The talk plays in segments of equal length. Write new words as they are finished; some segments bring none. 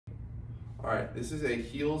All right, this is a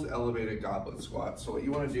heels elevated goblet squat. So what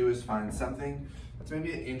you want to do is find something that's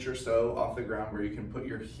maybe an inch or so off the ground where you can put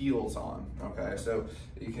your heels on, okay? So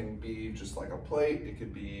it can be just like a plate, it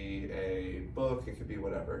could be a book, it could be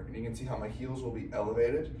whatever. And you can see how my heels will be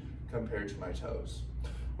elevated compared to my toes.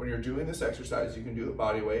 When you're doing this exercise, you can do it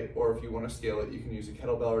body weight, or if you want to scale it, you can use a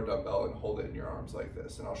kettlebell or dumbbell and hold it in your arms like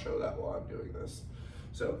this. And I'll show that while I'm doing this.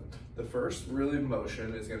 So the first really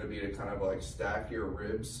motion is going to be to kind of like stack your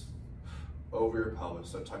ribs over your pelvis,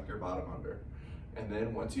 so tuck your bottom under. And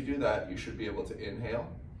then once you do that, you should be able to inhale,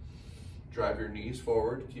 drive your knees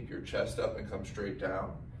forward, keep your chest up and come straight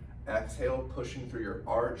down. Exhale, pushing through your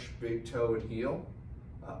arch, big toe and heel,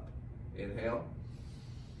 up. Inhale,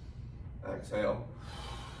 exhale.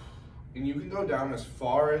 And you can go down as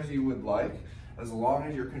far as you would like, as long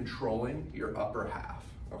as you're controlling your upper half,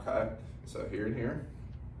 okay? So here and here,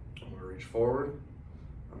 I'm gonna reach forward,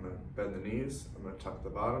 I'm gonna bend the knees, I'm gonna tuck the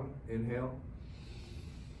bottom, inhale,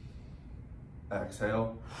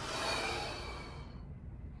 exhale.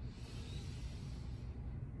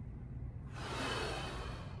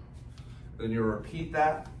 Then you'll repeat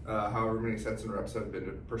that however many sets and reps have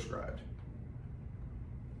been prescribed.